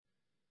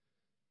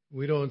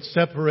We don't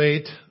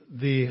separate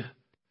the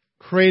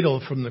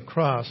cradle from the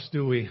cross,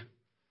 do we?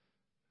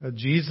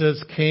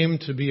 Jesus came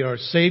to be our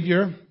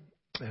Savior,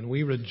 and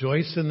we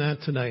rejoice in that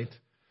tonight.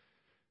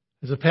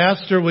 As a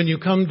pastor, when you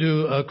come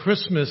to a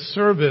Christmas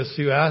service,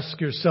 you ask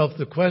yourself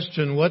the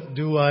question, what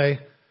do I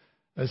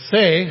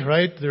say,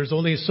 right? There's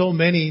only so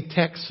many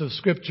texts of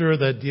Scripture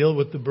that deal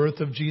with the birth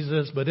of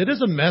Jesus, but it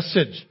is a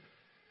message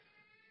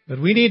that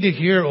we need to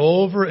hear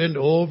over and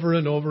over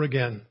and over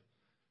again.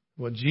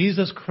 What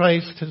Jesus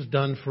Christ has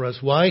done for us,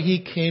 why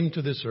He came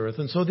to this earth.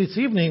 And so this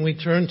evening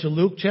we turn to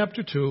Luke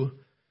chapter 2.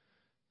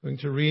 I'm going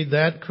to read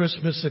that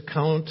Christmas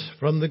account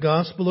from the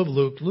Gospel of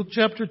Luke. Luke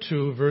chapter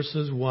 2,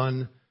 verses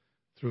 1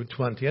 through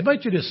 20. I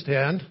invite you to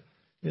stand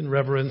in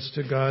reverence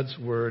to God's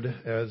Word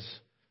as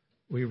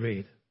we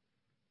read.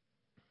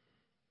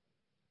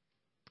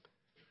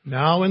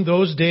 Now in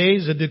those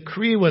days a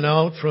decree went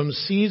out from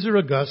Caesar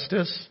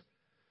Augustus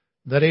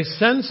that a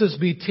census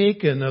be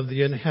taken of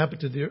the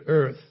inhabitants of the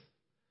earth.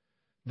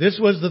 This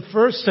was the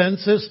first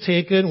census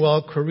taken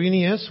while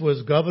Quirinius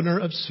was governor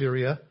of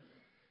Syria,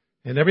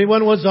 and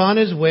everyone was on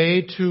his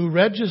way to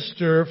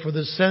register for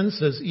the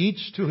census,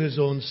 each to his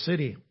own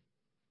city.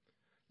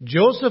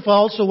 Joseph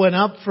also went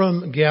up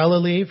from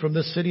Galilee, from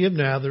the city of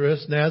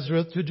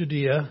Nazareth to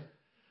Judea,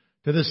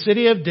 to the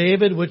city of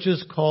David, which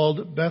is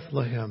called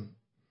Bethlehem,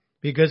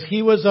 because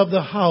he was of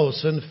the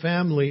house and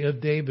family of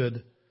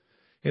David,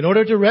 in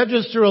order to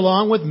register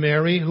along with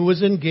Mary, who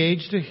was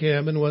engaged to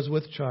him and was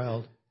with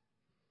child.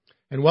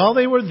 And while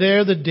they were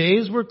there, the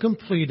days were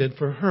completed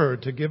for her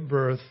to give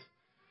birth.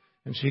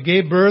 And she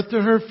gave birth to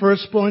her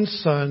firstborn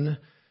son,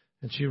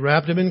 and she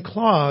wrapped him in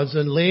cloths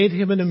and laid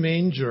him in a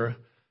manger,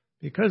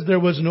 because there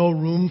was no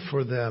room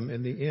for them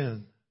in the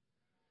inn.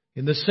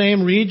 In the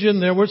same region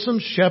there were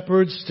some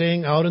shepherds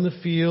staying out in the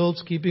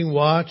fields, keeping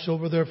watch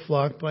over their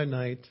flock by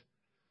night.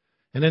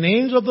 And an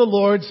angel of the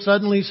Lord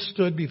suddenly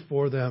stood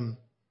before them,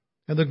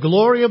 and the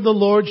glory of the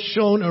Lord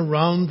shone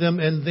around them,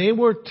 and they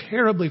were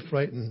terribly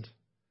frightened.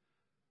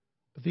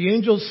 But the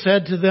angel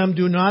said to them,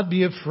 "Do not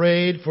be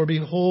afraid, for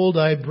behold,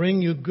 I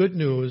bring you good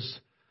news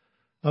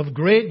of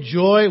great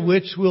joy,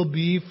 which will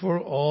be for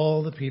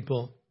all the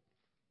people.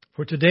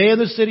 For today in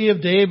the city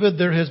of David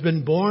there has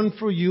been born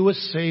for you a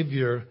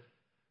Savior,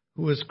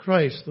 who is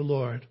Christ the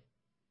Lord.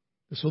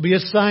 This will be a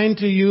sign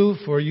to you,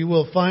 for you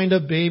will find a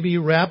baby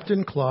wrapped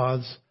in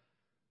cloths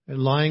and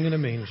lying in a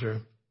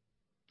manger."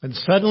 And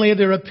suddenly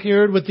there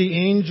appeared with the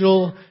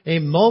angel a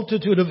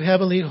multitude of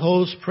heavenly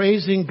hosts,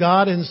 praising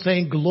God and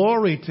saying,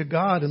 "Glory to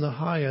God in the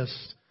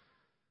highest,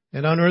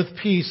 and on earth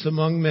peace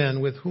among men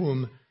with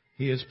whom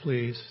He is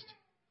pleased."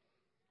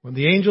 When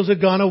the angels had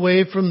gone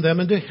away from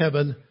them into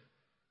heaven,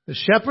 the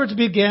shepherds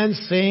began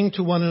saying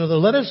to one another,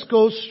 "Let us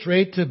go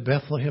straight to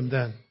Bethlehem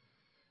then,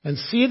 and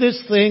see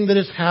this thing that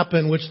has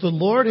happened, which the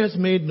Lord has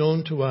made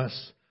known to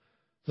us."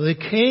 So they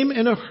came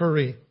in a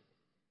hurry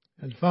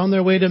and found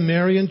their way to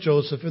Mary and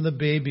Joseph and the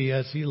baby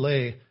as he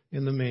lay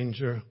in the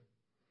manger.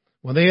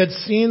 When they had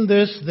seen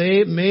this,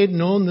 they made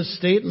known the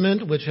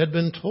statement which had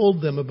been told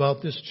them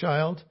about this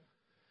child.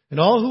 And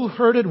all who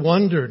heard it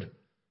wondered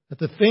at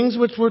the things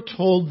which were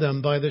told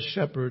them by the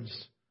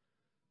shepherds.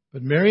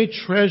 But Mary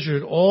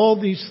treasured all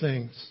these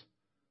things,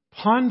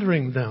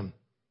 pondering them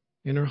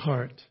in her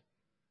heart.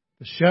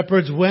 The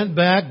shepherds went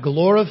back,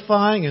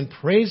 glorifying and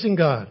praising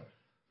God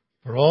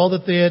for all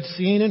that they had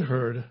seen and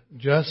heard,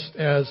 just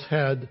as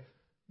had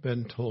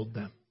been told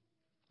them.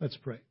 Let's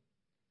pray.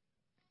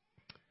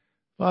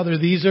 Father,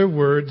 these are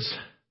words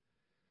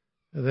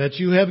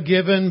that you have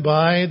given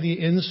by the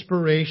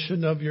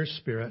inspiration of your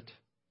Spirit.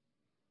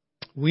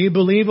 We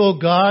believe, O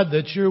God,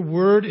 that your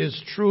word is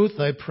truth.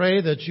 I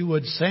pray that you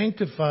would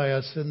sanctify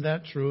us in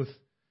that truth.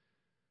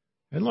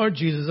 And Lord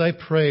Jesus, I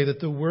pray that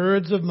the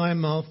words of my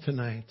mouth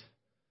tonight,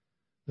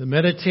 the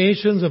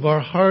meditations of our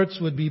hearts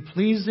would be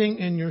pleasing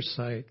in your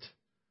sight.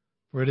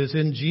 For it is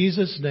in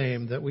Jesus'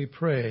 name that we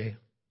pray.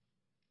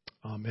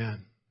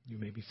 Amen. You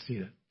may be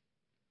seated.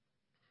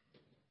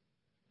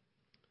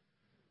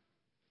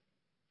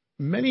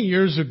 Many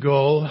years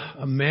ago,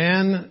 a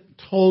man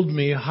told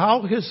me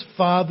how his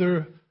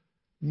father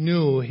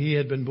knew he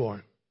had been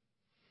born.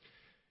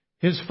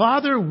 His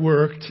father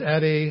worked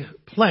at a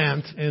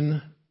plant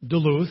in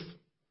Duluth.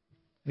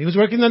 He was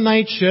working the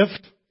night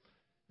shift,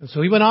 and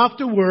so he went off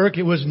to work.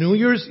 It was New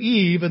Year's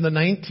Eve in the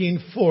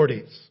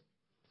 1940s.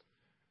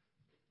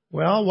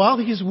 Well, while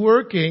he's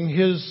working,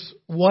 his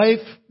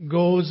wife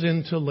goes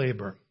into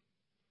labor.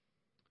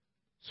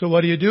 So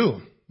what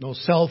do? No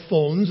cell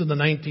phones in the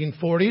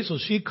 1940s, so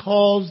she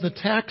calls the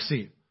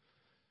taxi.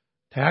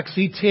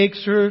 Taxi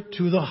takes her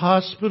to the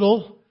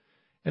hospital,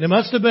 and it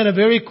must have been a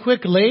very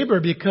quick labor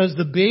because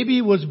the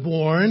baby was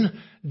born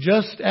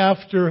just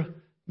after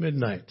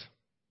midnight.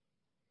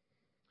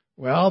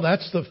 Well,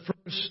 that's the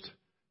first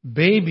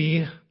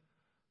baby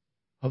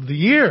of the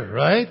year,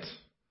 right?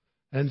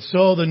 And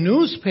so the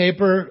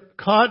newspaper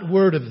caught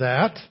word of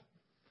that,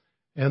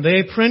 and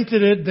they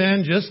printed it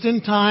then just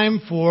in time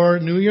for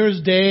New Year's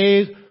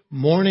Day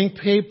morning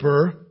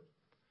paper.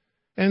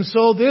 And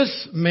so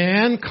this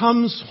man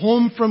comes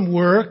home from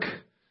work,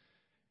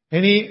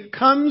 And he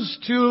comes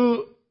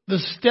to the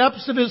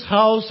steps of his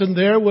house, and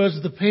there was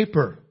the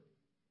paper.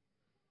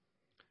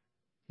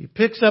 He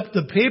picks up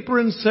the paper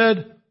and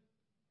said,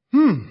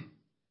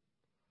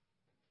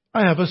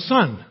 I have a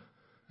son.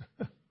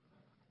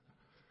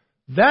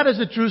 That is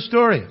a true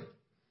story.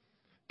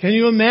 Can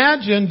you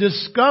imagine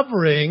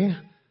discovering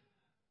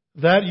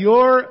that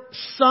your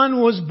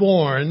son was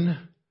born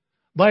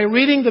by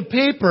reading the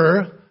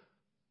paper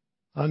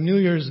on New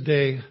Year's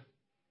Day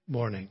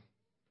morning?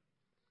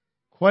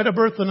 Quite a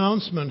birth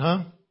announcement,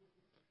 huh?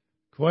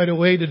 Quite a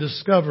way to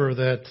discover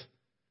that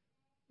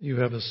you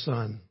have a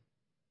son.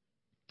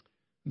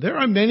 There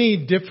are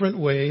many different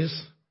ways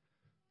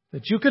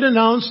that you could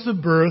announce the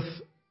birth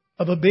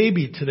of a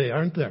baby today,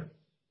 aren't there?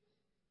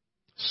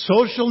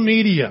 Social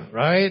media,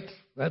 right?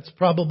 That's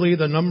probably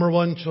the number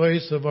one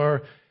choice of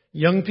our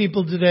young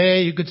people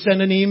today. You could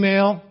send an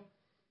email.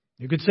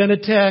 You could send a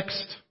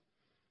text.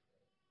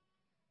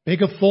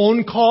 Make a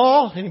phone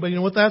call. Anybody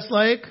know what that's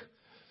like?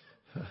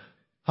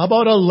 How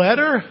about a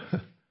letter?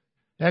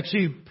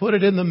 Actually put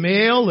it in the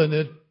mail and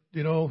it,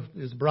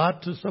 is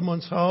brought to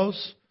someone's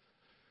house.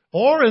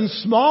 Or in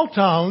small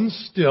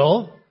towns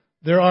still,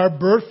 there are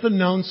birth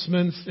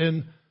announcements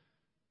in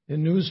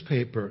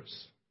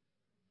newspapers.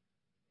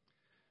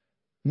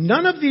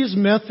 None of these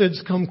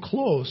methods come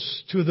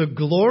close to the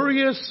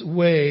glorious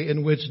way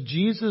in which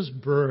Jesus'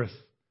 birth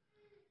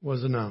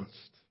was announced.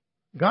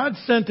 God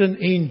sent an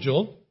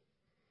angel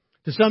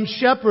to some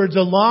shepherds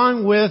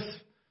along with,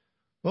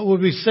 what would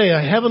we say, a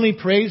heavenly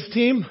praise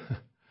team?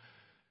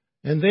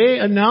 And they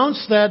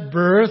announced that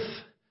birth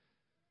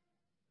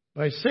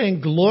by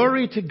saying,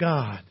 "Glory to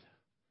God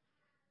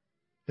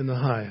in the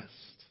highest."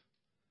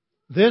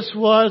 This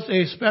was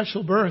a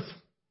special birth.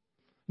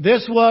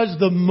 This was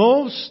the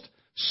most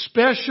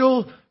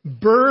special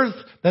birth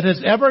that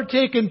has ever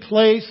taken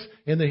place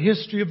in the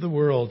history of the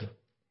world.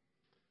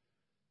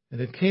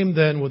 And it came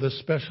then with a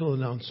special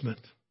announcement.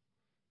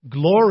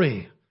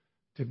 Glory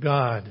to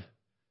God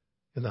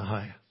in the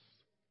highest.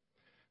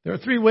 There are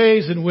three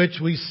ways in which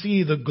we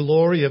see the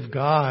glory of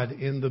God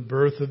in the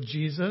birth of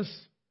Jesus.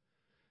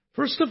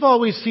 First of all,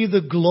 we see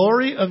the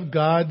glory of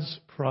God's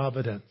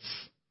providence.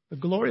 The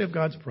glory of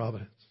God's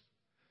providence.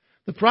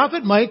 The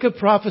prophet Micah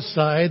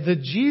prophesied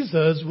that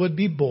Jesus would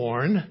be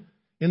born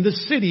in the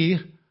city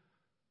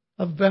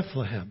of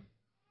Bethlehem.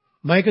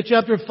 Micah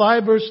chapter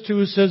 5 verse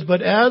 2 says,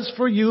 "But as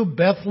for you,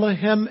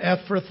 Bethlehem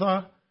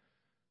Ephrathah,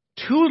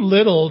 too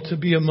little to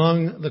be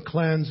among the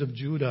clans of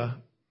Judah.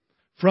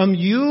 From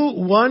you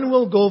one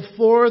will go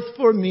forth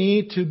for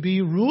me to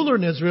be ruler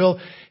in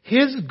Israel.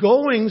 His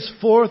goings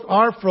forth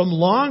are from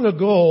long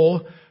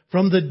ago,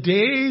 from the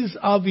days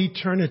of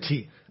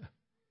eternity."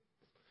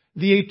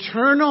 The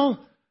eternal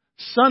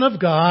Son of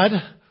God,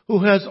 who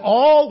has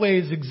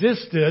always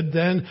existed,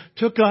 then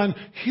took on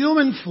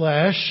human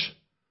flesh,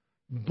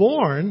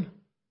 born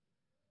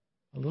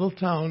a little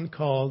town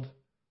called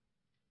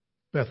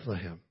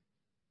Bethlehem.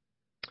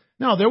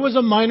 Now, there was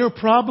a minor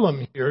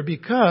problem here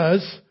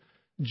because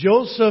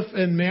Joseph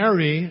and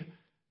Mary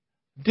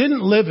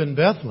didn't live in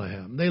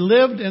Bethlehem. They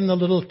lived in the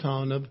little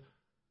town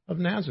of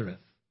Nazareth.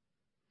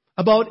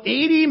 About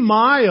 80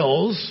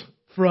 miles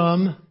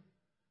from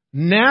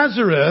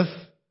Nazareth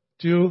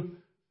to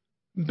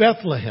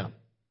Bethlehem.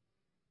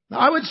 Now,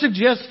 I would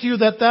suggest to you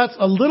that that's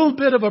a little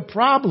bit of a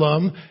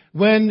problem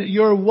when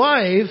your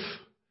wife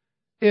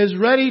is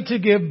ready to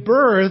give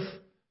birth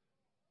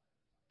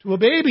to a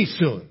baby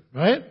soon,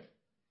 right?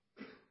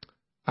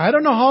 I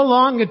don't know how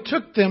long it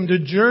took them to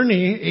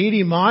journey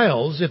 80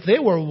 miles. If they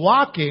were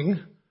walking,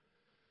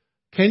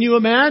 can you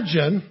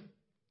imagine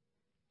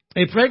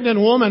a pregnant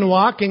woman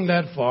walking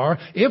that far?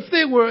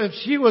 If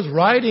she was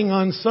riding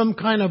on some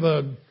kind of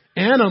a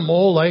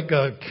animal like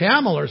a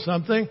camel or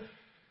something,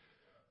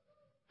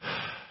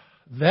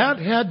 that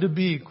had to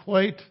be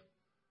quite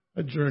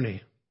a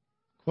journey,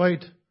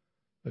 quite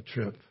a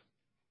trip.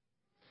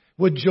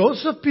 Would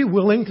Joseph be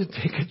willing to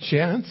take a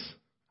chance?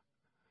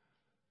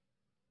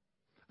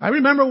 I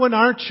remember when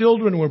our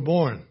children were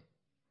born,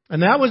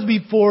 and that was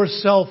before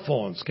cell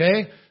phones,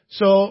 okay?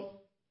 So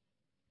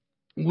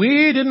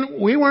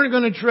we weren't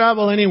going to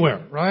travel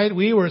anywhere, right?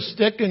 We were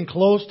sticking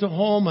close to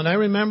home, and I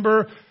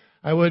remember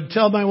I would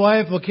tell my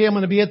wife, okay, I'm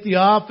going to be at the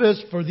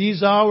office for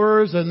these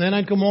hours, and then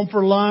I'd come home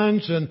for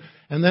lunch, and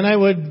then I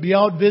would be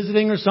out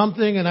visiting or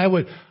something, and I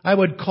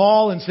would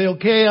call and say,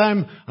 okay,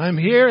 I'm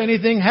here.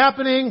 Anything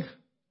happening?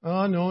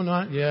 Oh, no,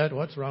 not yet.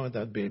 What's wrong with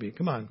that baby?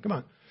 Come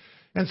on.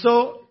 And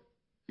so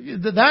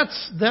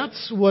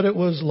that's what it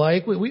was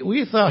like.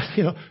 We thought,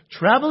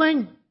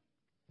 traveling?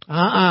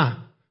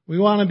 We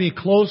want to be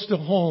close to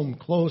home,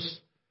 close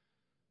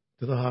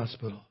to the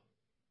hospital.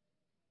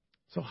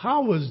 So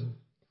how was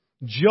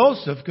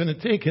Joseph going to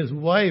take his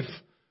wife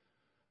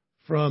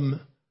from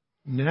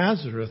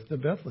Nazareth to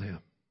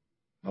Bethlehem?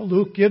 Well,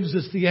 Luke gives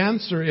us the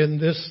answer in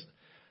this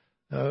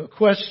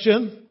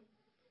question.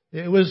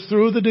 It was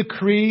through the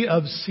decree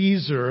of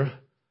Caesar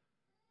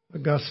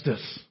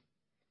Augustus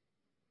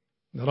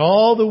that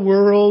all the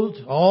world,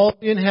 all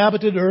the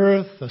inhabited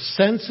earth, a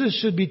census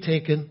should be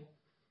taken.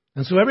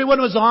 And so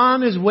everyone was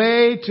on his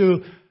way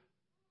to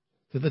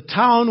to the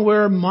town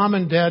where mom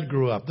and dad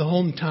grew up, the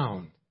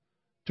hometown,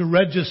 to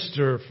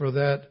register for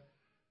that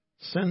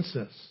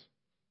census.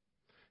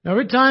 Now,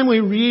 every time we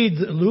read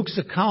Luke's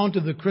account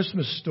of the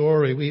Christmas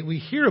story, we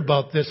hear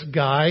about this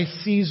guy,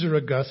 Caesar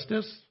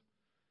Augustus.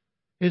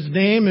 His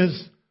name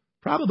is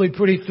probably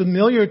pretty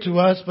familiar to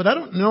us, but I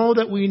don't know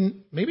that we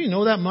maybe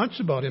know that much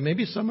about him.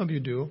 Maybe some of you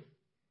do.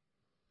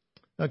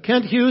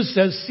 Kent Hughes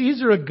says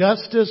Caesar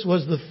Augustus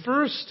was the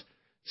first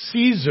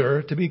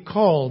Caesar to be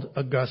called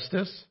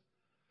Augustus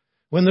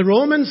when the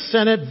Roman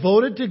Senate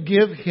voted to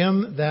give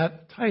him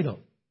that title.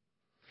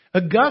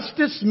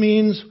 Augustus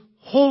means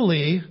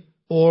holy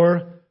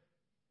or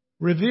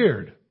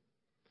revered.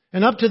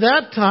 And up to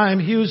that time,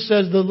 Hughes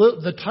says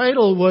the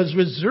title was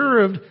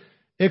reserved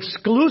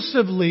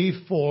exclusively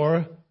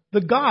for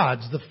the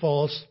gods, the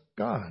false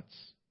gods.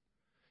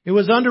 It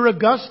was under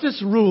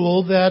Augustus'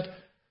 rule that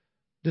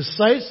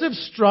decisive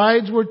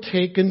strides were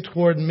taken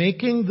toward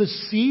making the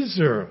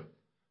Caesar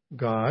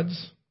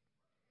gods.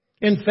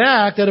 In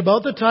fact, at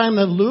about the time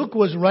that Luke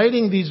was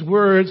writing these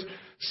words,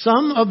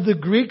 some of the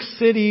Greek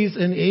cities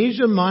in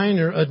Asia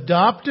Minor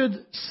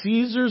adopted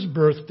Caesar's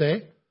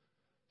birthday,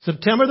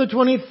 September the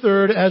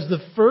 23rd, as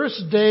the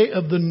first day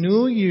of the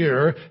new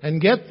year,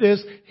 and get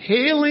this,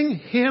 hailing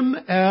him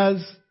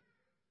as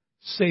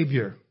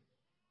Savior.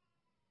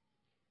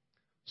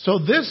 So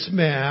this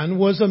man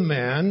was a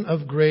man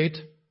of great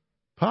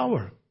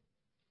power.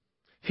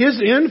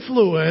 His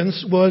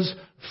influence was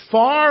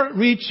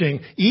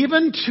far-reaching,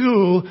 even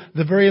to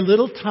the very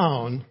little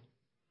town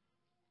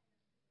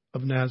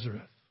of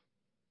Nazareth.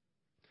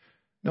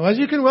 Now, as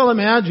you can well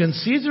imagine,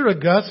 Caesar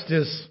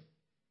Augustus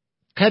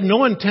had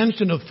no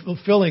intention of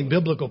fulfilling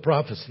biblical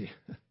prophecy.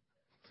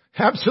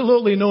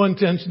 Absolutely no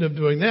intention of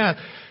doing that.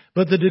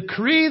 But the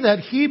decree that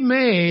he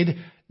made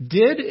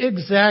did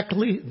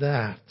exactly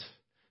that.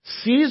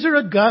 Caesar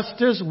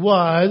Augustus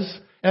was,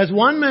 as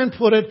one man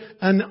put it,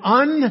 an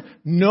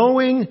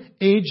unknowing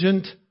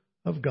agent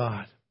of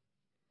God.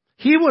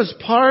 He was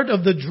part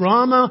of the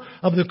drama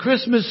of the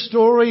Christmas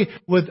story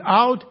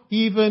without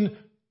even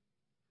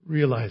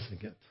realizing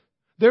it.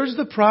 There's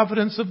the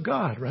providence of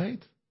God,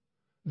 right?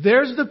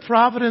 There's the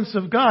providence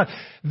of God.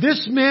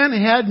 This man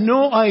had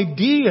no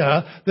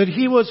idea that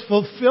he was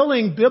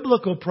fulfilling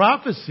biblical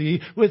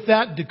prophecy with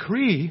that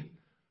decree.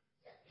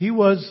 He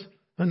was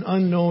an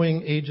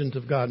unknowing agent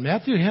of God.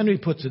 Matthew Henry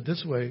puts it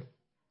this way.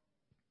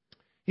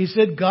 He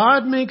said,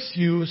 God makes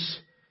use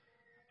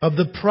of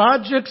the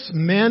projects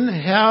men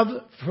have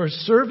for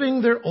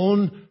serving their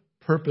own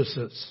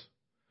purposes,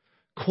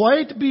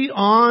 quite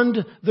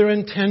beyond their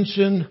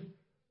intention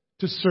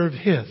to serve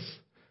His.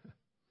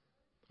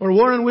 Or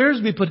Warren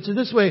Wiersbe puts it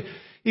this way.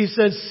 He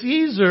says,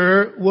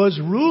 Caesar was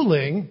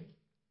ruling,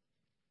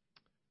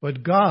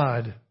 but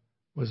God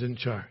was in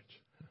charge.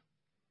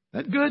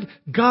 That good?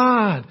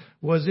 God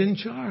was in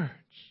charge.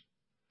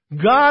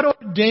 God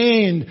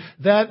ordained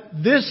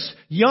that this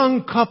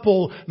young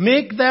couple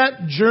make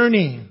that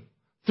journey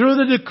through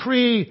the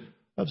decree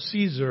of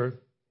Caesar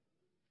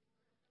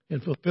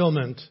in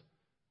fulfillment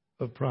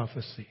of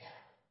prophecy.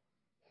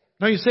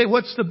 Now you say,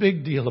 what's the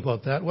big deal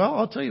about that? Well,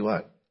 I'll tell you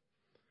what.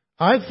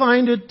 I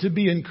find it to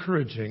be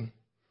encouraging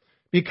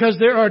because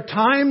there are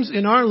times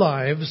in our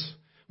lives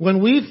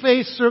when we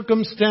face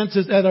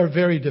circumstances that are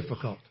very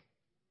difficult,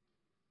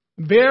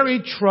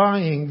 very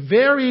trying,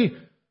 very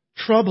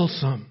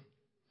troublesome.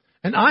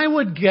 And I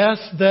would guess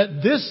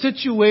that this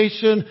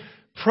situation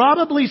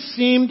probably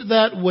seemed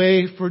that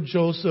way for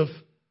Joseph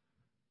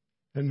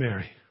and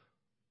Mary.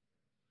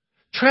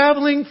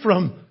 Traveling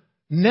from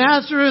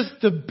Nazareth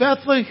to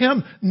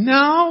Bethlehem.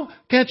 Now,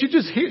 can't you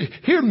just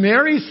hear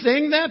Mary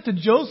saying that to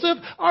Joseph?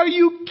 Are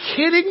you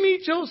kidding me,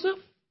 Joseph?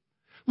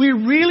 We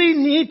really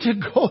need to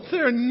go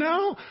there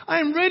now.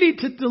 I'm ready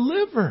to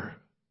deliver.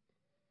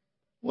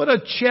 What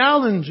a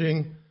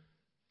challenging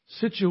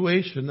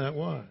situation that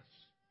was.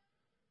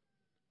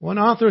 One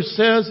author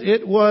says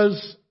it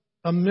was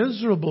a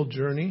miserable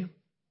journey.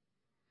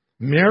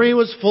 Mary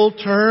was full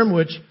term,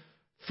 which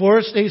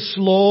forced a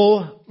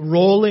slow,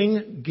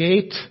 rolling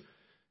gait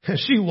as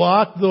she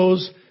walked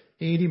those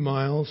 80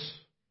 miles.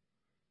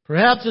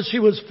 Perhaps if she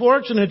was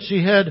fortunate,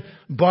 she had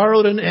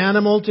borrowed an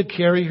animal to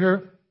carry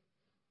her.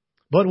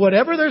 But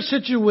whatever their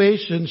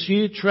situation,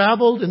 she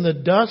traveled in the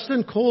dust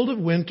and cold of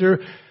winter,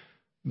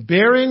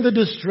 bearing the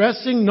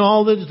distressing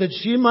knowledge that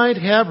she might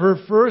have her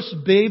first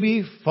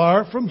baby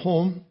far from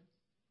home,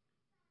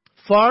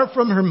 far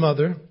from her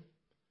mother,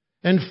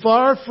 and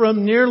far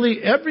from nearly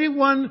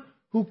everyone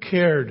who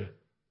cared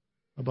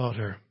about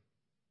her.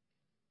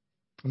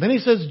 And then he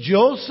says,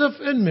 Joseph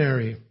and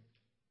Mary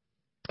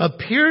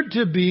appeared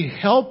to be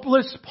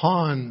helpless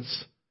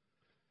pawns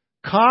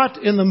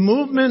caught in the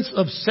movements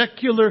of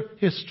secular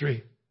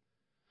history.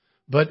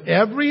 But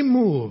every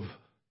move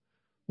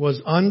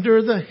was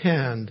under the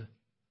hand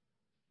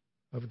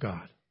of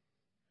God.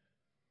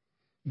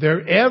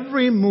 Their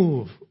every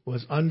move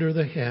was under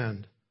the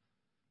hand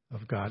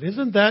of God.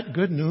 Isn't that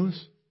good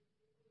news?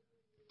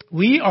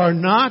 We are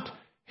not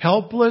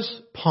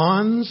helpless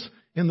pawns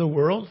in the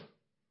world.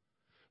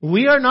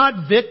 We are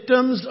not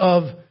victims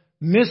of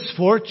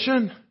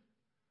misfortune.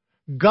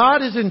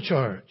 God is in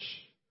charge.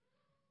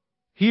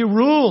 He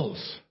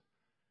rules,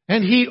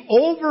 and He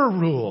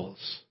overrules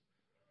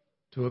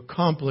to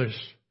accomplish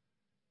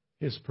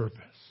His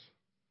purpose.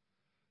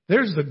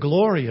 There's the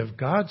glory of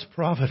God's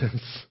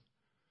providence.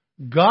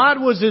 God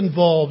was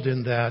involved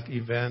in that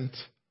event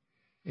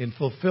in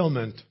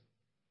fulfillment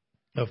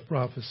of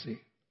prophecy.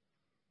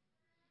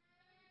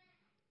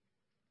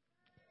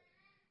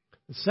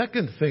 The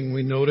second thing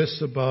we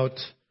notice about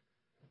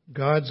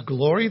God's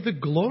glory, the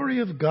glory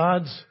of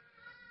God's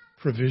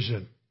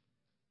provision.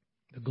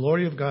 The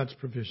glory of God's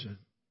provision.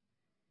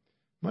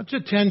 Much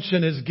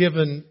attention is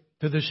given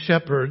to the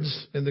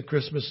shepherds in the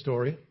Christmas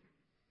story.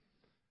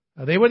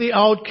 They were the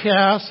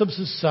outcasts of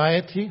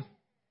society,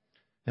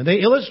 and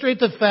they illustrate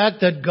the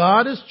fact that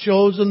God has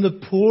chosen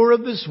the poor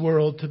of this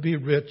world to be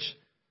rich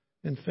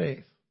in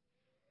faith.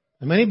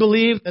 And many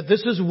believe that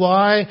this is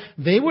why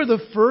they were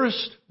the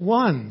first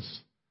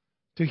ones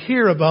to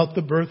hear about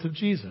the birth of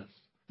Jesus.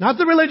 Not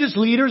the religious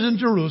leaders in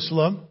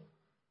Jerusalem,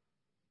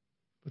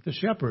 but the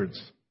shepherds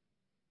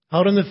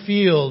out in the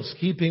fields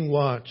keeping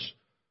watch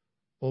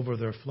over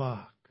their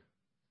flock.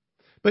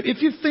 But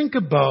if you think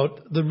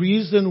about the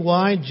reason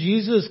why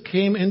Jesus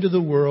came into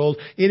the world,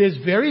 it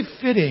is very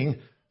fitting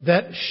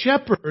that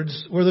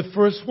shepherds were the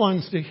first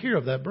ones to hear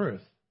of that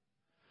birth.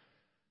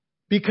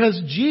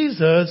 Because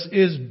Jesus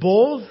is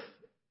both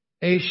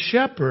a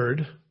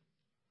shepherd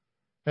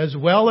as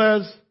well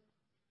as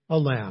a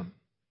lamb.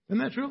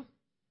 Isn't that true?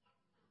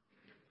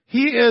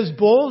 He is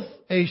both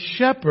a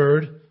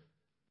shepherd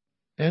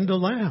and a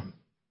lamb.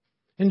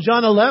 In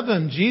John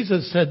 11,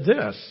 Jesus said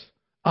this,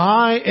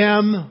 I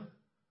am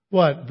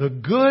what? The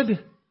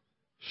good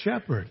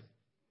shepherd.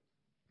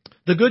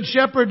 The good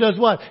shepherd does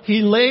what?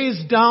 He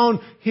lays down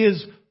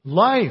his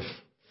life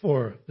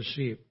for the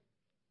sheep.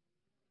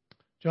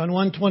 John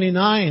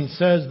 1:29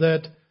 says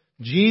that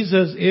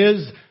Jesus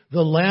is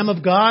the Lamb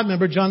of God.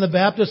 Remember John the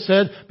Baptist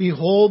said,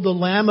 behold the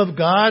Lamb of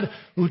God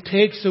who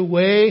takes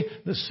away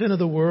the sin of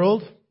the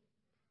world.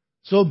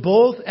 So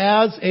both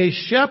as a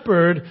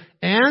shepherd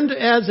and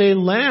as a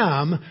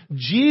lamb,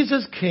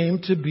 Jesus came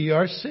to be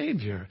our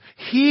Savior.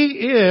 He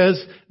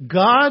is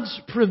God's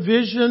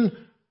provision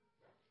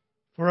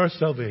for our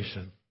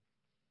salvation.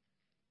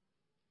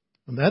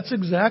 And that's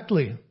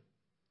exactly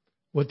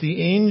what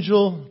the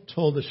angel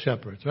told the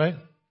shepherds, right?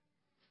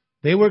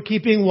 They were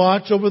keeping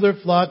watch over their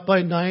flock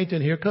by night,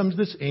 and here comes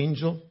this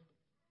angel.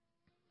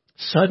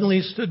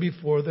 Suddenly stood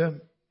before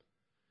them.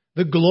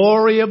 The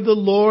glory of the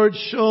Lord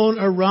shone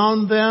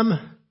around them.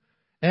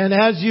 And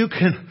as you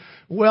can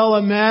well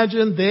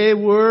imagine, they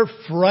were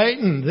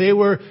frightened. They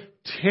were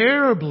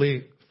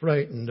terribly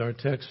frightened, our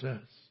text says.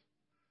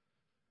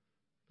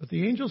 But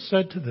the angel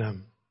said to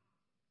them,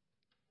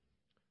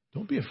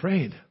 don't be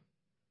afraid.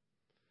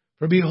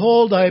 For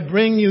behold, I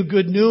bring you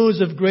good news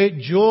of great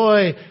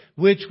joy,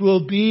 which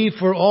will be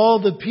for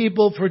all the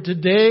people. For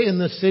today in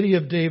the city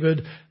of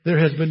David, there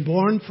has been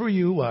born for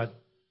you what?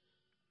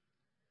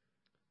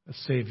 A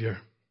Savior.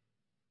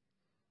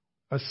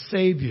 A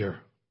Savior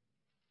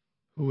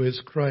who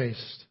is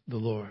Christ the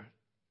Lord.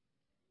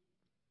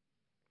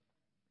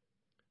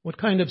 What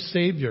kind of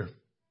Savior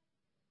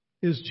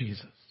is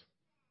Jesus?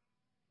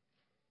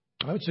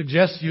 I would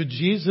suggest to you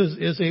Jesus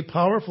is a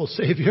powerful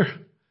Savior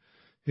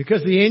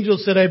because the angel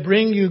said, I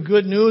bring you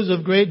good news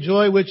of great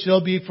joy, which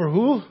shall be for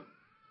who?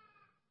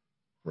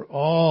 For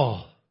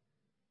all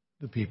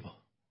the people.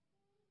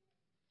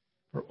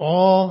 For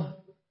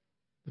all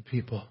the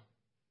people.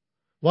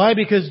 Why?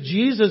 Because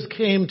Jesus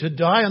came to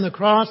die on the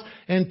cross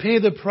and pay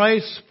the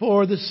price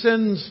for the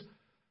sins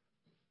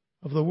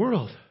of the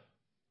world.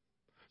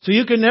 So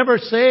you can never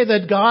say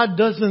that God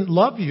doesn't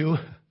love you.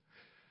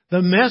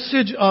 The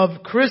message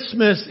of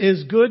Christmas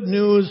is good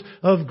news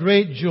of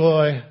great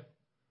joy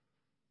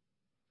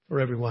for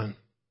everyone.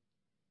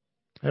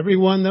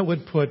 Everyone that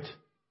would put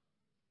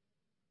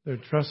their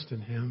trust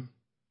in Him.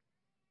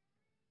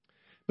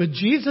 But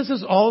Jesus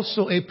is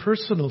also a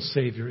personal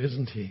Savior,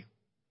 isn't He?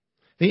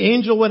 The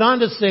angel went on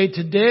to say,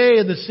 today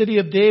in the city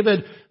of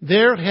David,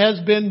 there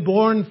has been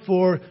born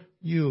for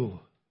you.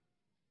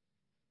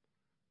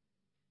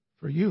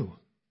 For you.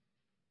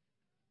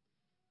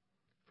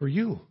 For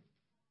you.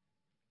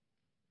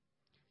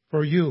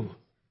 For you.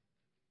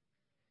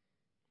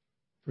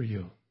 For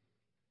you.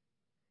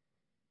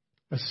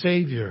 A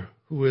Savior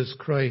who is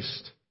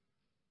Christ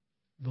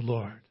the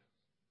Lord.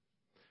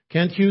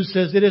 Kent Hughes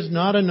says, it is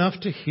not enough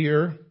to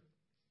hear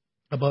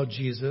about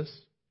Jesus.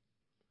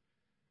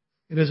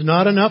 It is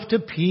not enough to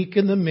peek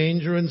in the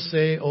manger and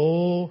say,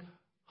 oh,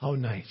 how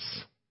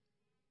nice.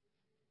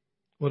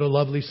 What a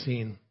lovely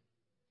scene.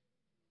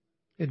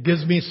 It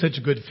gives me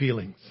such good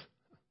feelings.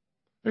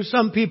 There's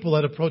some people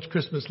that approach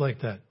Christmas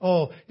like that.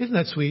 Oh, isn't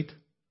that sweet?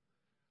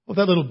 Oh,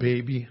 that little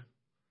baby.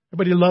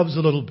 Everybody loves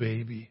a little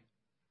baby.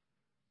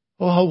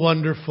 Oh, how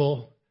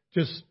wonderful.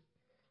 Just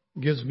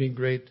gives me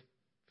great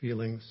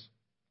feelings.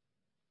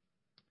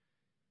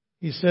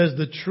 He says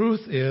the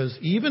truth is,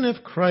 even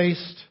if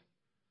Christ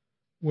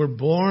were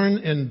born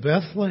in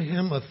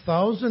Bethlehem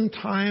 1,000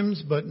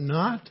 times, but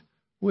not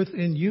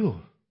within you,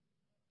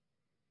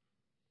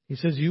 He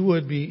says you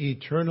would be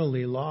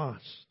eternally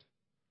lost.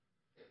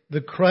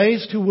 The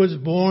Christ who was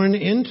born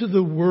into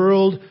the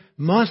world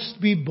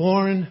must be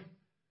born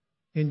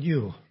in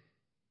you.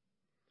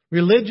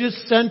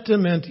 Religious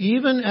sentiment,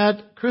 even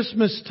at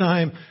Christmas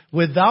time,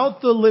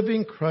 without the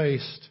living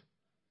Christ,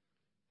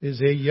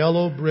 is a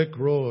yellow brick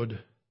road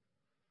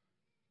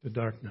to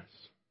darkness.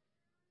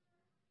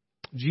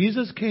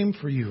 Jesus came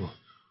for you.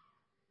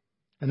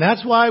 And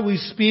that's why we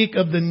speak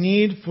of the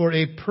need for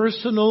a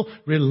personal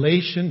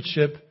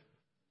relationship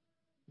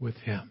with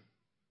Him.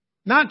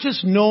 Not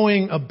just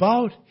knowing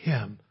about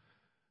Him,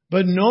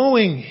 but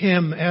knowing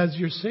Him as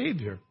your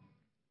Savior.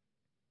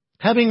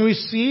 Having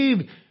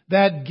received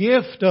that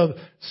gift of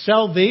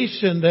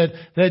salvation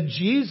that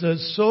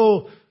Jesus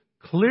so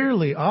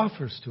clearly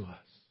offers to us.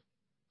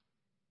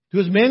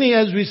 To as many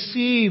as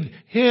received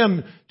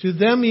Him, to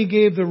them He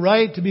gave the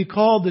right to be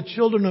called the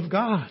children of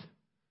God,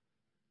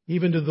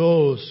 even to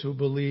those who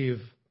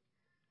believe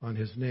on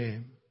His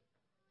name.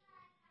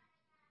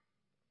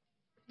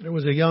 There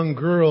was a young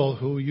girl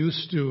who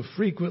used to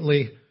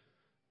frequently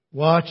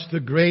watch the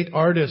great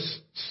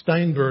artist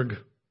Steinberg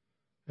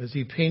as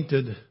he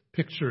painted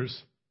pictures.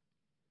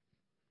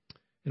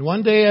 And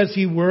one day as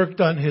he worked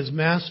on his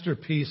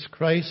masterpiece,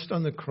 Christ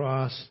on the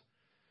Cross,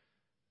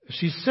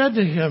 she said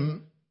to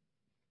him,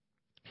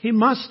 "He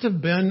must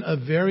have been a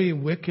very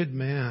wicked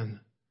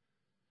man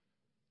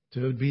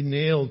to be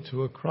nailed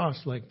to a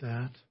cross like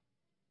that."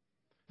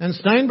 And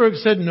Steinberg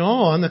said, "No,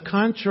 on the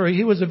contrary,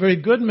 he was a very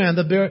good man,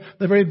 the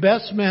very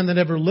best man that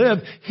ever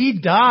lived. He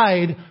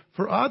died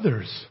for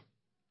others."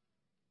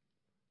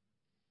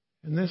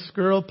 And this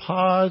girl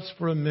paused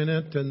for a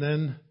minute, and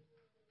then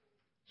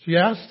she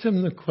asked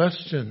him the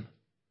question,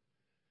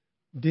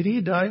 "Did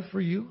he die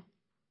for you?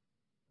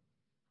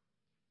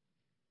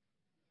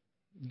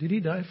 Did he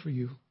die for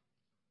you?"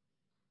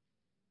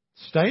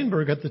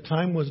 Steinberg at the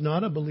time was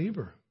not a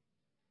believer.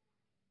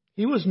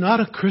 He was not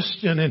a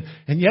Christian,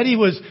 and yet he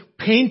was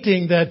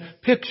painting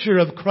that picture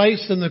of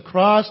Christ on the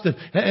cross,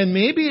 and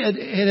maybe he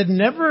had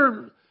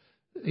never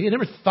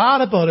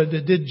thought about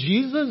it. Did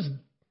Jesus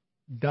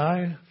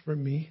die for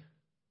me?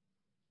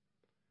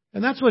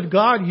 And that's what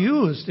God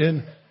used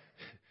in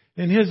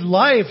His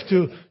life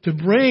to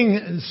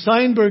bring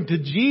Steinberg to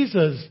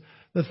Jesus.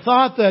 The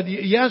thought that,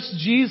 yes,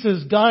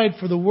 Jesus died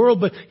for the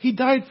world, but He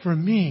died for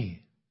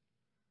me.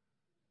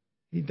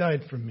 He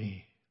died for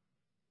me.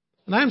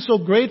 And I'm so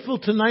grateful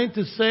tonight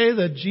to say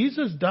that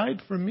Jesus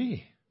died for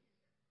me.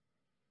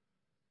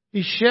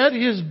 He shed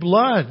His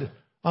blood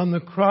on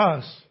the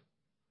cross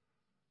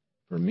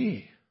for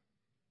me.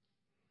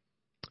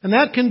 And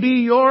that can be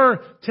your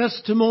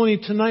testimony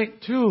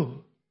tonight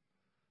too.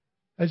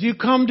 As you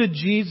come to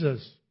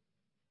Jesus,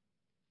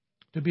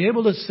 to be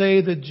able to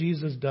say that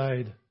Jesus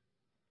died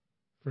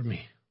for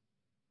me.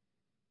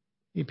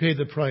 He paid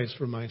the price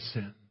for my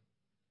sin.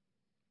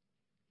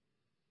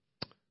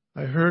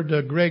 I heard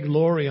Greg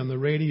Laurie on the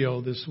radio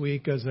this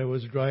week as I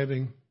was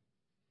driving.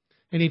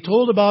 And he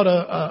told about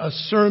a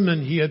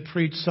sermon he had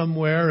preached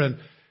somewhere. And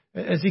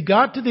as he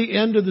got to the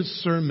end of the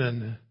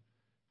sermon,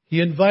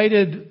 he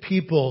invited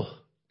people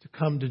to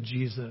come to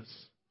Jesus.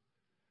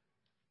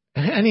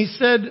 And he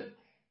said,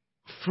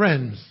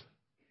 friends,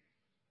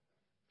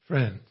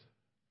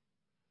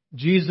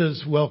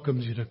 Jesus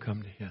welcomes you to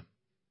come to Him.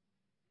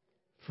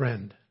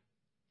 Friend.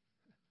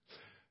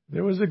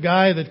 There was a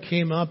guy that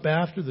came up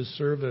after the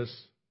service.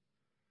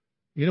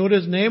 You know what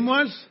his name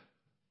was?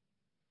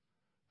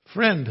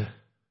 Friend.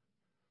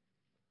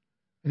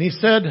 And he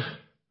said,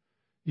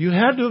 "You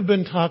had to have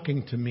been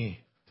talking to me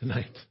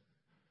tonight,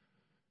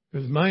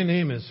 because my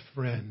name is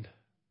Friend."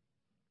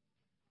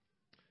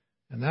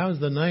 And that was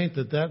the night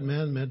that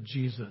man met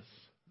Jesus.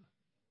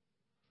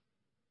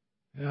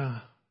 Yeah,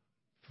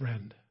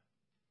 friend.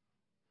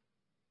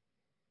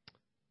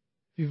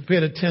 If you've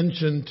paid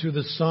attention to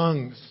the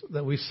songs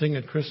that we sing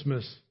at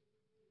Christmas,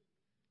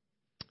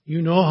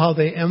 you know how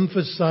they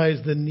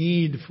emphasize the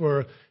need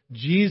for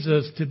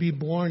Jesus to be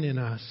born in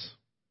us.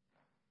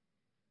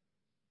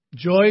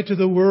 Joy to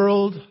the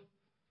world,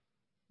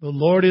 the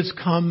Lord is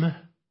come.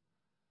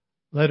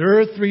 Let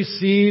earth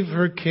receive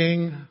her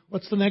King.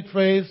 What's the next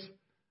phrase?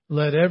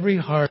 Let every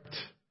heart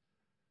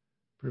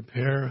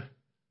prepare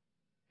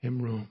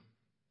Him room.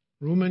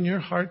 Room in your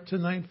heart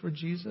tonight for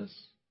Jesus?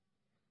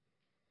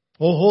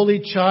 O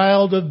Holy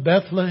Child of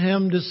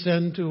Bethlehem,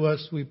 descend to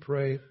us, we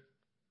pray.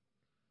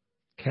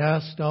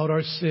 Cast out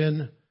our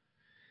sin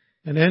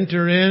and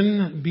enter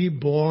in, be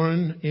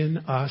born in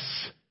us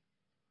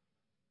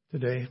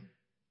today.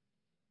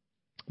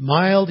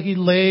 Mild He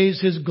lays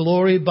His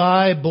glory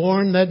by,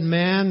 born that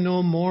man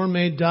no more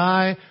may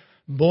die,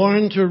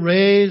 born to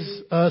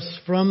raise us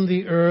from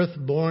the earth,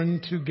 born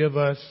to give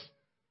us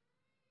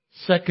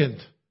second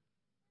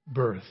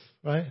birth,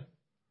 right?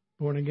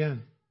 Born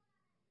again.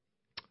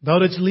 Thou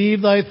didst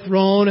leave Thy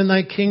throne and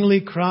Thy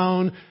kingly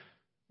crown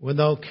when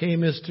Thou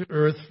camest to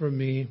earth for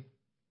me.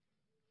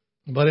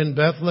 But in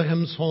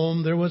Bethlehem's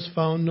home there was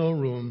found no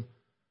room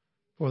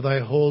for Thy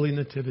holy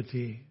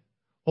nativity.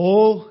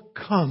 Oh,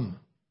 come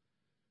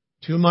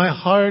to my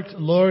heart,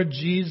 Lord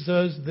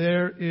Jesus,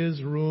 there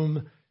is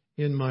room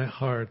in my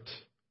heart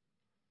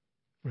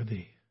for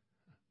thee.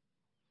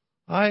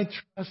 I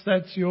trust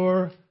that's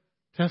your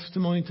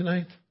testimony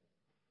tonight.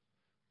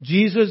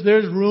 Jesus,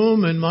 there's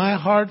room in my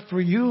heart for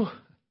you.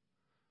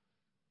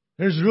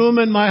 There's room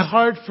in my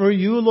heart for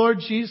you, Lord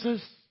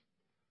Jesus.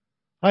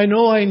 I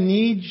know I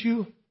need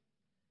you.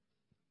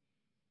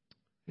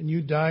 And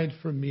you died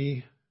for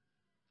me.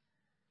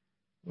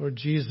 Lord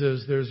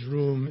Jesus, there's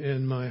room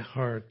in my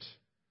heart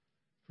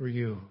for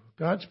you.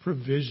 God's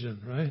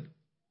provision, right?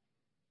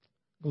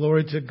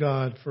 Glory to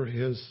God for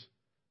His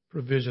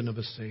provision of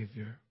a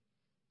Savior.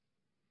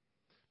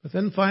 But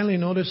then finally,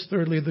 notice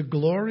thirdly, the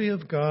glory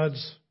of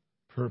God's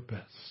purpose.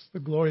 The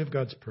glory of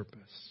God's purpose.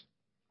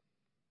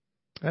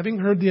 Having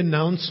heard the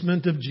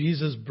announcement of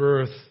Jesus'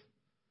 birth,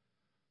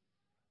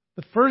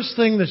 the first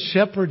thing the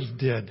shepherds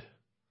did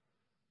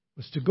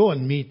was to go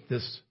and meet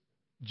this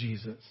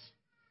Jesus.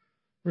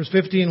 Verse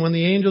 15, when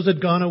the angels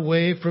had gone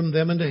away from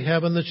them into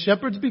heaven, the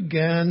shepherds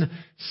began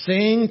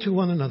saying to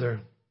one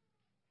another,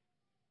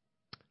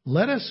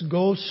 let us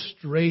go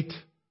straight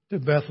to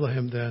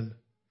Bethlehem then,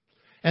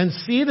 and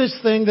see this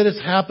thing that has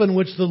happened,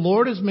 which the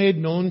Lord has made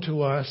known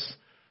to us.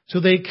 So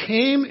they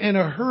came in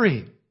a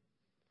hurry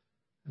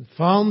and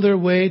found their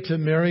way to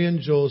Mary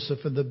and Joseph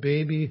and the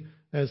baby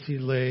as he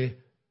lay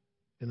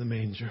in the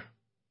manger.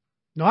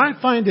 Now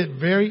I find it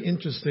very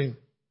interesting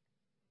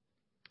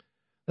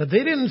that they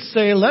didn't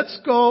say, let's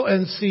go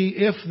and see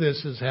if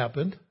this has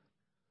happened,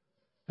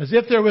 as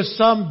if there was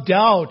some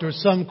doubt or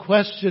some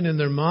question in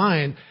their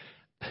mind.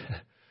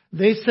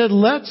 They said,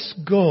 let's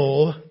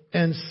go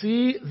and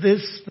see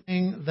this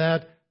thing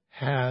that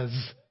has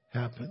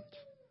happened.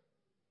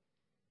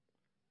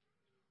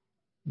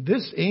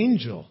 This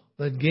angel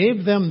that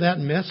gave them that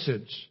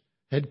message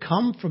had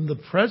come from the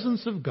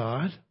presence of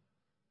God.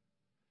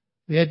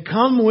 They had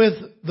come with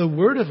the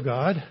Word of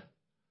God,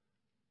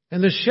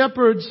 and the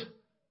shepherds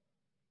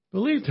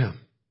believed him,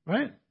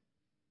 right?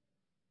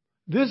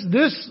 This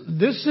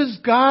is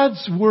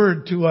God's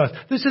word to us.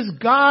 This is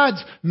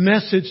God's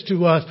message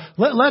to us.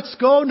 Let's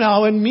go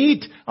now and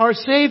meet our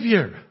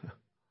Savior.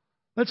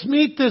 Let's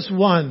meet this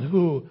one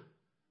who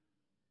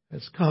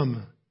has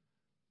come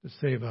to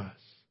save us.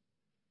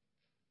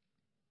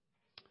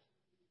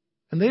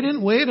 And they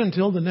didn't wait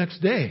until the next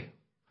day.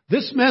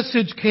 This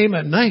message came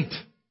at night.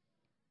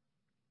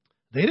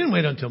 They didn't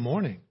wait until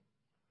morning.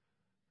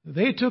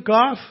 They took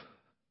off,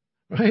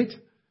 right?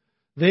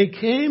 They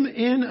came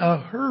in a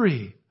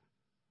hurry.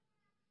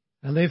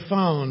 And they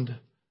found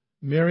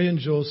Mary and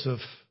Joseph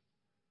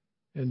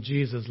and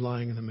Jesus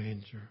lying in the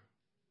manger.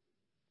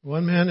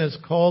 One man has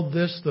called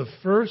this the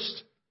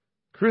first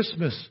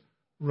Christmas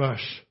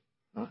rush.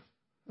 Huh?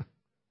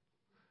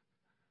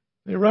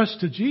 They rushed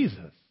to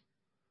Jesus.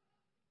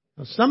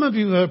 Now, some of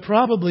you are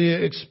probably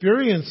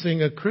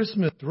experiencing a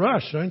Christmas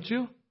rush, aren't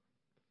you?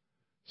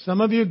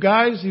 Some of you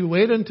guys, you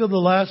wait until the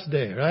last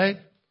day, right?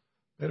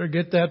 Better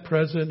get that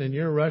present and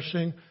you're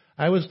rushing.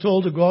 I was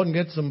told to go out and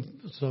get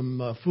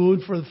some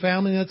food for the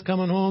family that's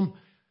coming home.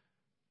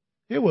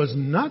 It was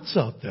nuts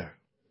out there.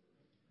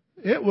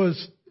 It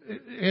was,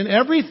 and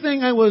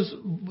everything that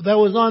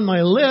was on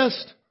my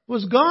list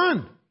was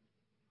gone.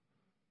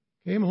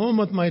 Came home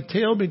with my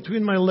tail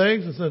between my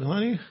legs and said,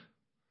 honey,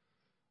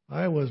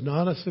 I was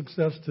not a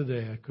success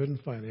today. I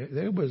couldn't find it.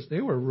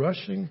 They were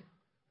rushing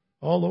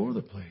all over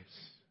the place.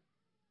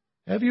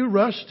 Have you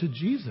rushed to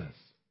Jesus?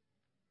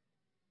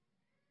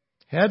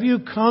 Have you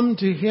come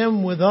to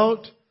Him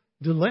without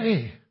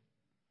delay?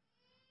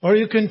 Or are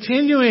you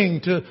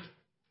continuing to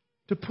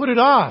put it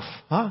off,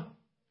 huh?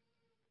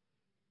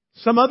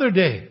 Some other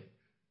day.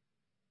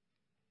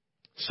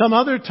 Some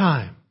other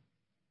time.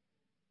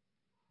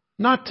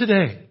 Not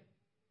today.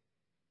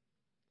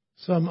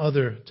 Some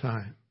other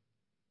time.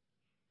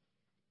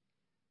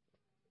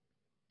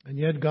 And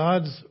yet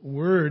God's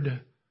Word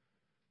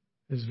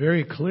is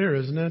very clear,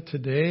 isn't it?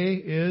 Today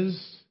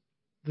is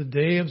the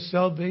day of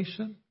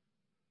salvation.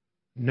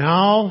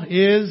 Now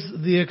is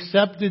the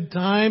accepted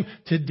time.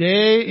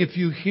 Today, if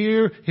you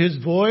hear His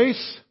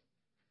voice,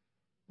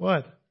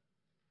 what?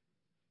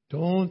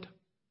 Don't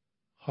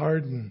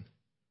harden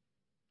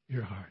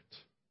your heart.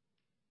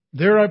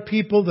 There are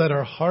people that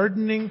are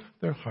hardening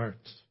their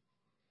hearts.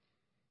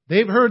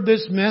 They've heard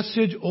this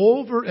message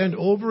over and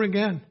over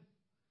again.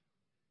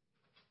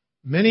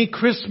 Many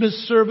Christmas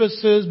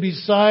services,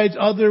 besides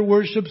other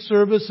worship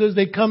services,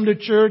 they come to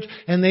church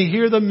and they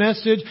hear the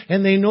message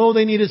and they know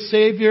they need a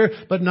Savior,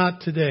 but not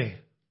today.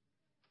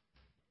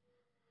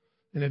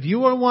 And if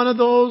you are one of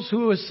those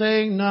who is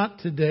saying not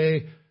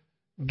today,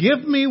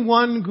 give me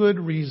one good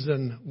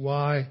reason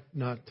why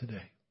not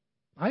today.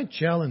 I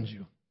challenge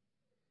you.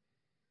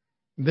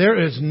 There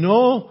is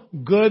no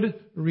good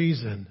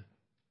reason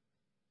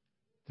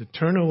to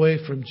turn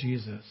away from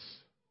Jesus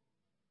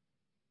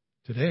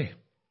today.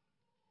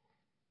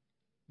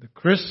 The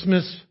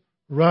Christmas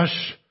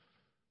rush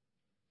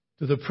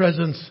to the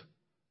presence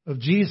of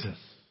Jesus.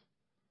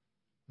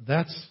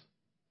 That's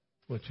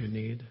what you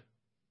need.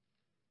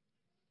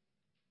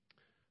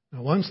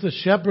 Now, once the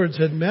shepherds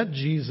had met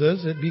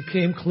Jesus, it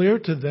became clear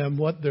to them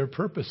what their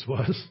purpose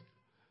was.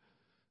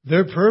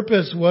 Their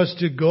purpose was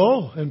to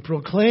go and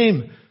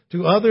proclaim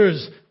to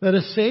others that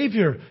a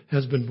Savior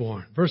has been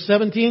born. Verse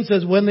 17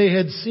 says, when they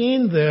had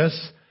seen this,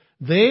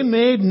 they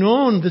made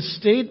known the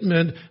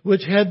statement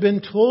which had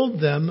been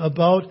told them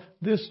about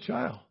this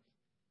child.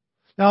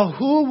 Now,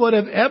 who would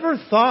have ever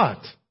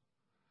thought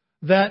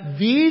that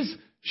these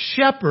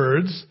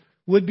shepherds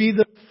would be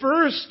the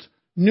first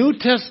New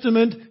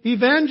Testament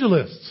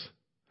evangelists?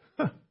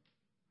 Isn't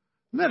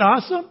that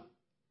awesome?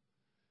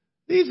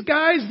 These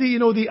guys,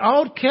 the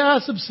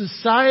outcasts of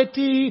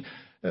society,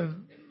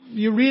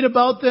 you read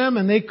about them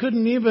and they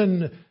couldn't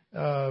even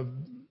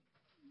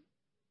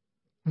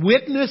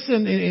witness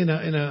in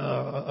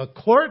a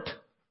court.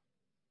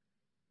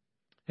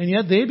 And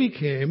yet they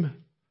became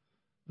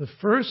the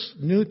first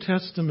New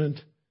Testament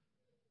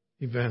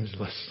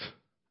evangelists,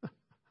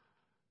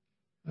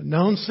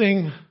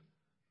 announcing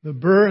the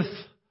birth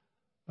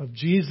of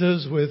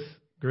Jesus with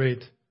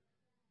great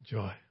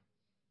joy.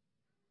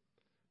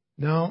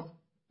 Now,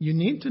 you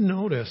need to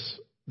notice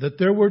that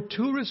there were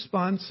two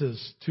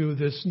responses to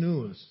this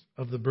news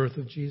of the birth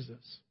of Jesus.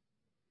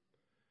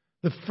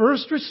 The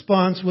first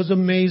response was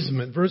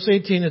amazement. Verse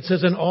 18, it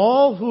says, and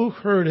all who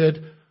heard it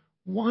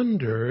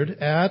wondered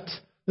at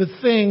the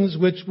things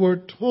which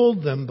were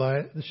told them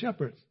by the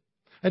shepherds.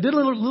 I did a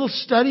little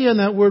study on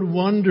that word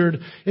wondered.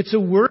 It's a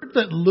word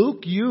that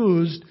Luke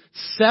used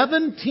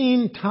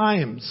 17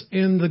 times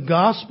in the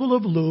Gospel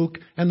of Luke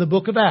and the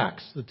book of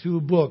Acts, the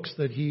two books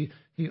that he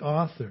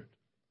authored.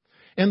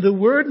 And the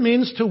word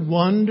means to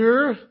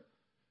wonder,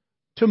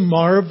 to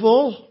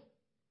marvel,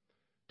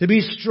 to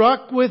be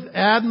struck with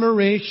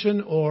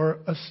admiration or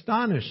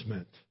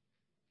astonishment.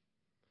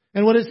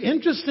 And what is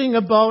interesting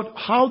about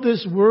how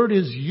this word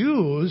is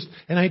used,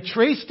 and I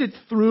traced it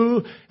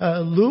through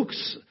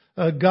Luke's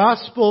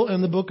Gospel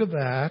and the book of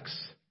Acts,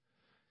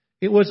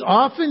 it was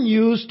often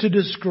used to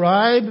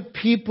describe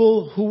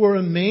people who were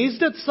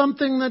amazed at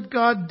something that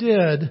God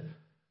did,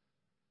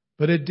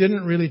 but it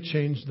didn't really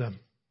change them.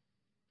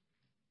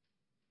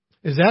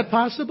 Is that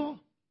possible?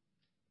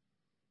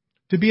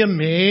 To be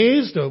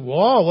amazed,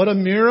 wow, what a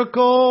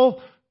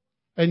miracle,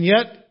 and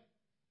yet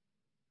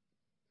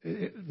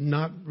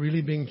not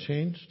really being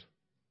changed?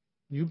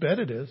 You bet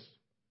it is.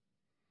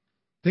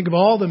 Think of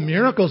all the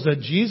miracles that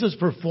Jesus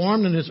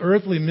performed in his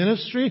earthly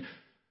ministry.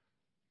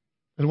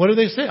 And what do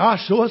they say?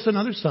 Show us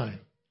another sign.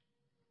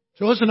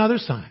 Show us another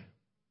sign.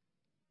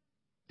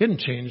 Didn't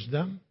change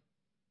them.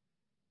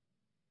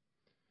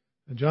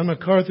 And John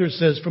MacArthur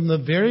says, from the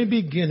very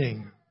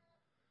beginning,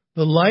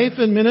 the life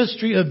and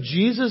ministry of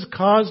Jesus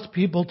caused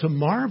people to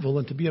marvel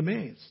and to be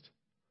amazed.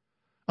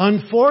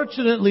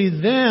 Unfortunately,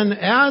 then,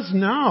 as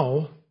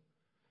now,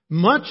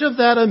 much of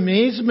that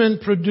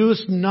amazement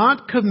produced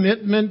not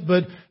commitment,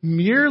 but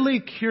merely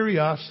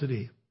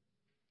curiosity.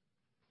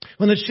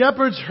 When the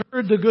shepherds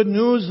heard the good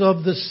news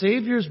of the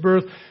Savior's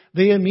birth,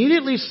 they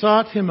immediately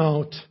sought him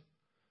out.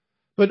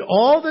 But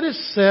all that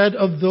is said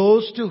of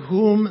those to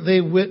whom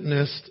they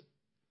witnessed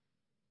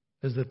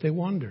is that they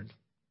wondered.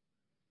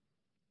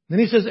 Then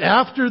he says,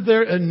 after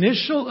their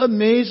initial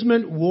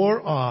amazement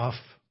wore off,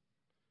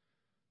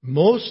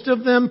 most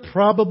of them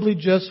probably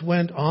just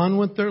went on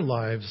with their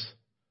lives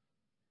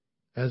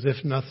as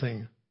if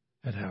nothing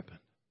had happened.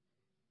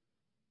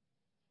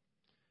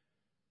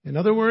 In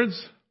other words,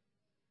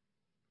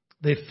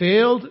 they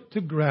failed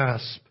to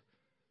grasp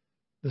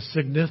the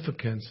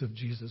significance of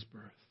Jesus'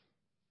 birth.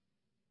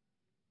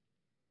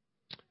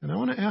 And I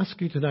want to ask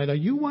you tonight, are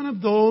you one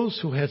of those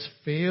who has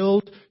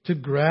failed to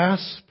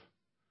grasp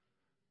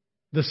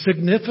the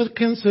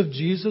significance of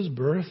Jesus'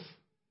 birth?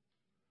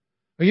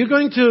 Are you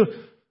going to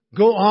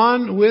go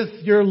on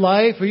with your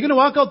life? Are you going to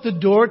walk out the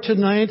door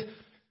tonight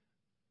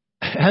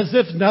as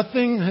if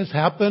nothing has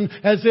happened?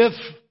 As if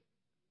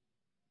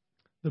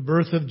the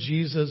birth of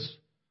Jesus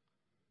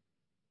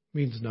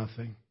means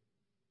nothing?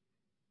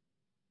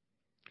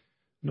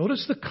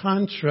 Notice the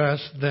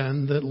contrast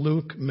then that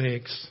Luke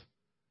makes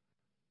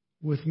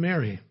with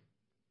Mary.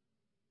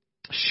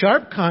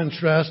 Sharp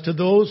contrast to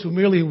those who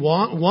merely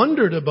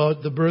wondered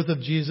about the birth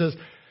of Jesus.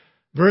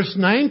 Verse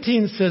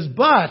 19 says,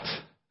 but,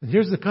 and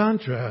here's the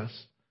contrast,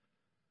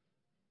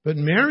 but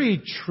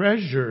Mary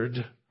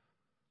treasured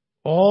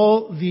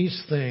all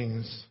these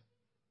things,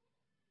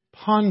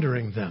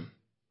 pondering them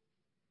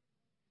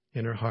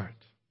in her heart.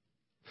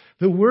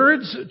 The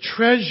words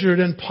treasured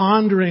and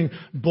pondering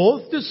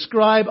both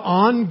describe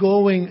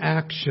ongoing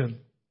action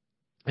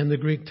in the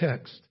Greek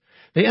text.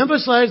 They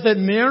emphasize that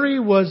Mary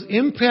was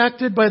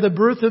impacted by the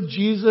birth of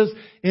Jesus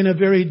in a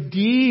very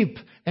deep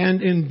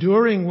and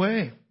enduring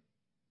way.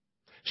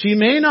 She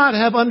may not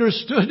have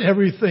understood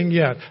everything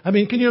yet. I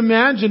mean, can you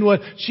imagine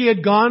what she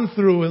had gone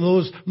through in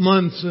those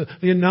months,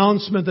 the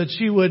announcement that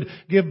she would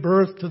give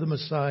birth to the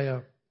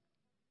Messiah?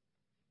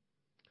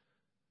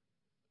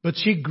 But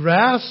she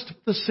grasped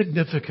the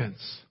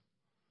significance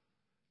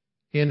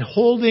in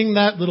holding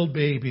that little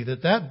baby,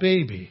 that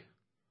baby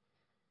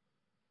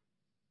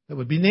that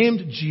would be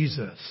named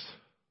Jesus,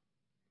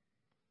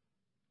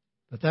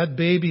 that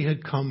baby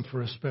had come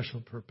for a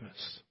special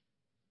purpose.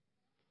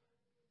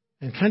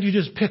 And can't you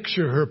just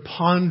picture her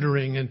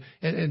pondering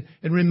and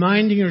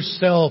reminding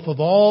herself of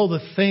all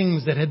the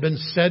things that had been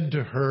said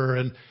to her,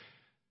 and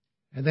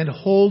then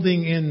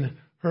holding in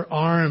her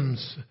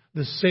arms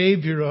the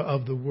Savior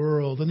of the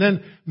world, and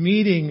then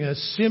meeting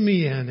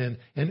Simeon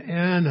and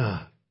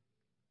Anna.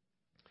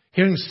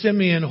 Hearing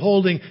Simeon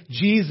holding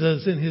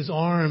Jesus in his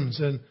arms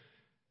and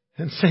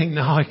saying,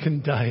 now I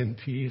can die in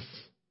peace,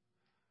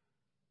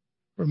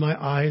 for my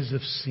eyes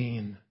have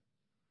seen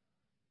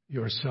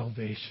your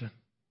salvation.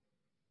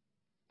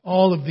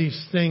 All of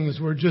these things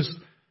were just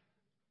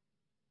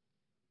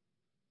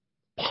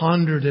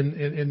pondered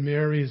in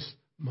Mary's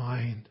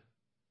mind.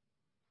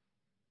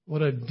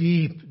 What a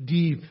deep,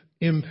 deep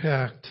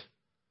impact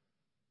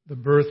the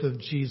birth of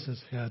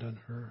Jesus had on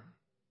her.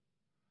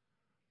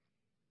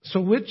 So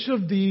which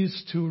of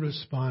these two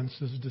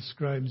responses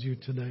describes you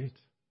tonight?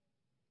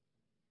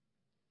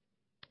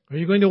 Are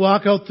you going to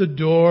walk out the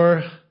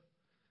door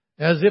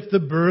as if the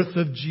birth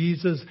of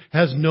Jesus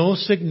has no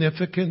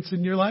significance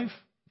in your life?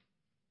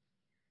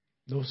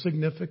 No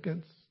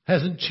significance.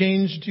 Hasn't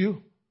changed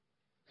you.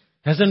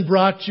 Hasn't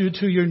brought you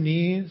to your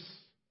knees.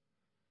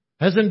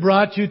 Hasn't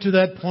brought you to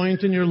that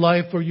point in your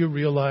life where you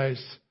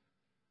realize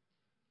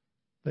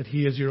that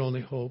He is your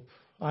only hope.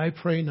 I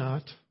pray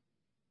not.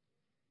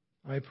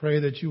 I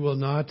pray that you will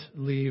not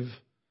leave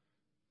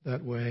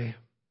that way.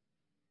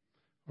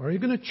 Or are you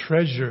going to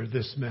treasure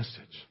this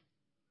message?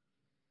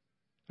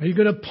 Are you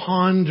going to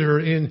ponder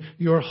in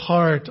your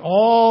heart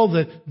all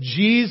that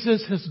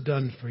Jesus has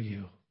done for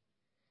you?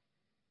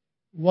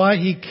 Why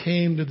He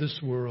came to this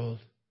world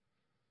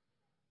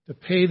to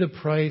pay the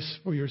price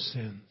for your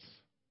sins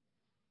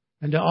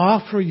and to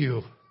offer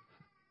you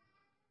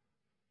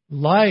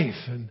life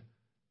and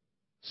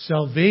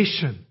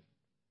salvation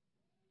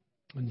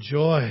and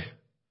joy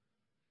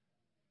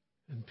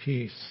and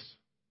peace.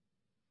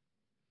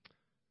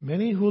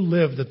 Many who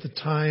lived at the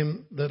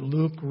time that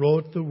Luke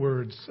wrote the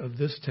words of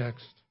this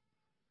text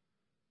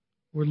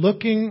were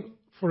looking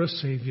for a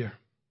Savior.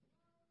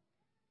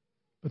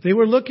 But they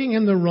were looking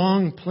in the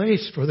wrong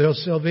place for their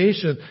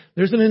salvation.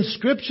 There's an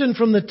inscription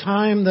from the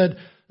time that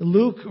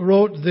Luke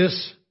wrote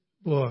this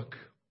book,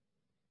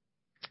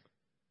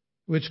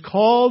 which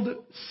called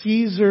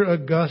Caesar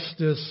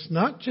Augustus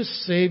not just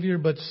Savior,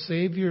 but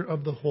Savior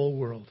of the whole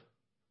world.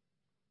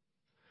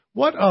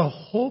 What a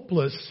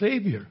hopeless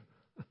Savior.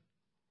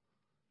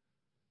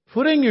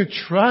 Putting your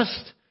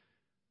trust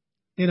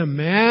in a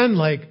man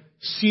like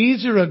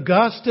Caesar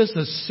Augustus,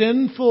 a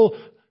sinful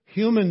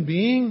human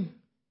being,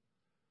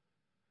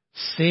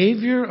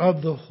 Savior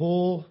of the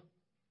whole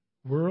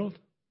world.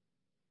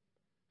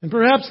 And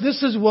perhaps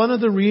this is one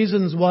of the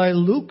reasons why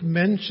Luke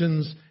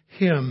mentions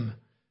him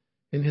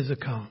in his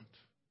account.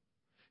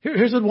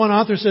 Here's what one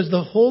author says: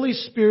 the Holy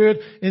Spirit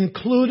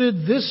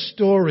included this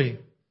story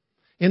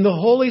in the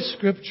Holy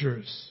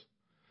Scriptures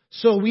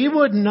so we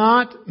would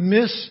not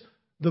miss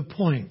the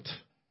point.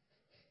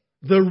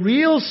 The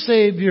real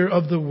Savior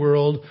of the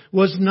world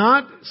was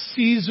not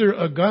Caesar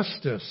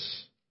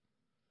Augustus,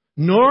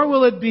 nor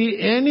will it be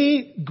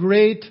any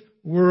great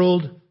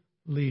world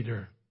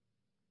leader.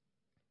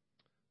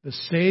 The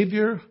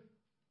Savior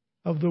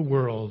of the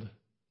world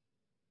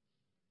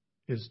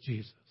is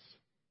Jesus.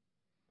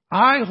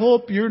 I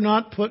hope you're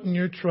not putting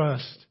your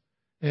trust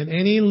in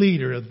any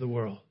leader of the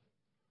world.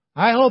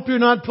 I hope you're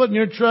not putting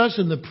your trust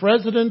in the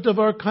president of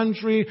our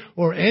country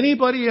or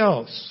anybody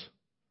else.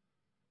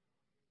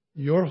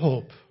 Your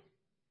hope,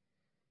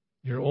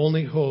 your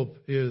only hope,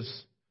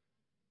 is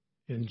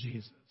in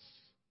Jesus.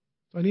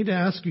 So I need to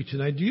ask you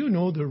tonight, do you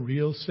know the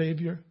real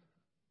Savior?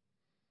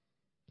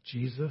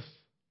 Jesus?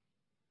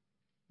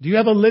 Do you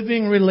have a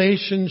living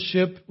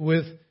relationship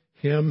with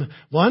Him?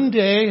 One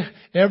day,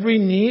 every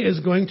knee is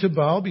going to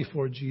bow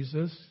before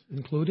Jesus,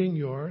 including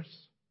yours.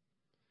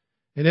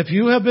 And if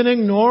you have been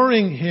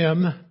ignoring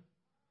Him,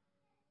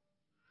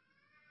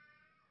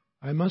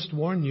 I must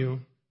warn you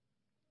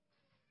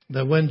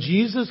that when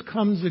Jesus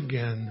comes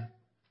again,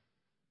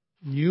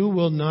 you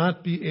will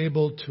not be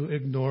able to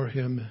ignore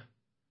Him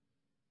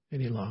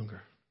any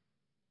longer.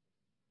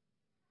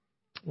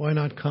 Why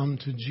not come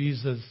to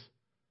Jesus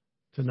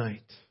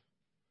tonight?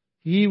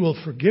 He will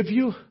forgive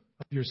you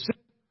of your sin.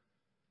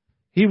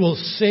 He will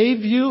save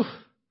you.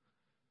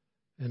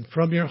 And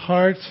from your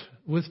heart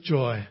with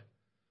joy,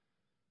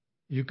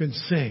 you can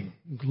sing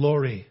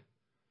glory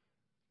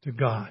to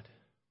God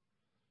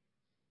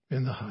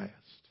in the highest.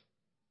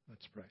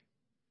 Let's pray.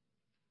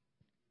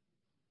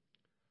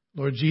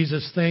 Lord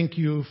Jesus, thank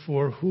you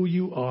for who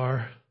you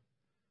are,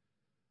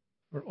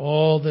 for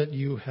all that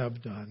you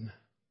have done.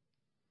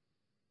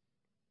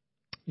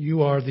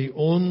 You are the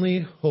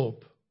only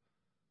hope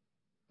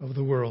of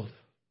the world.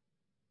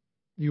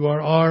 You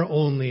are our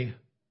only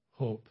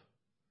hope.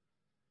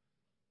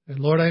 And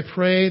Lord, I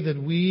pray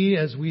that we,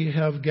 as we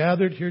have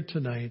gathered here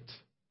tonight,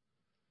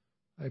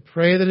 I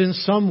pray that in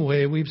some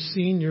way we've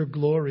seen your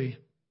glory.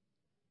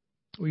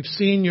 We've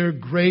seen your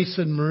grace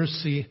and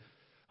mercy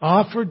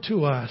offered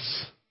to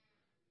us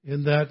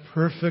in that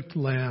perfect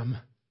Lamb,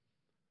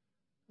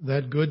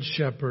 that good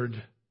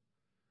shepherd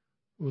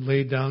who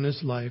laid down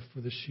his life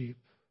for the sheep.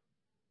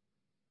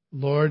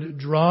 Lord,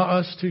 draw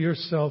us to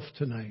yourself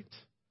tonight.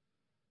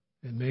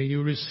 And may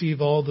you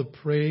receive all the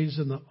praise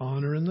and the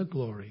honor and the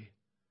glory.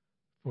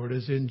 For it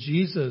is in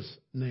Jesus'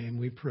 name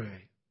we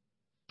pray.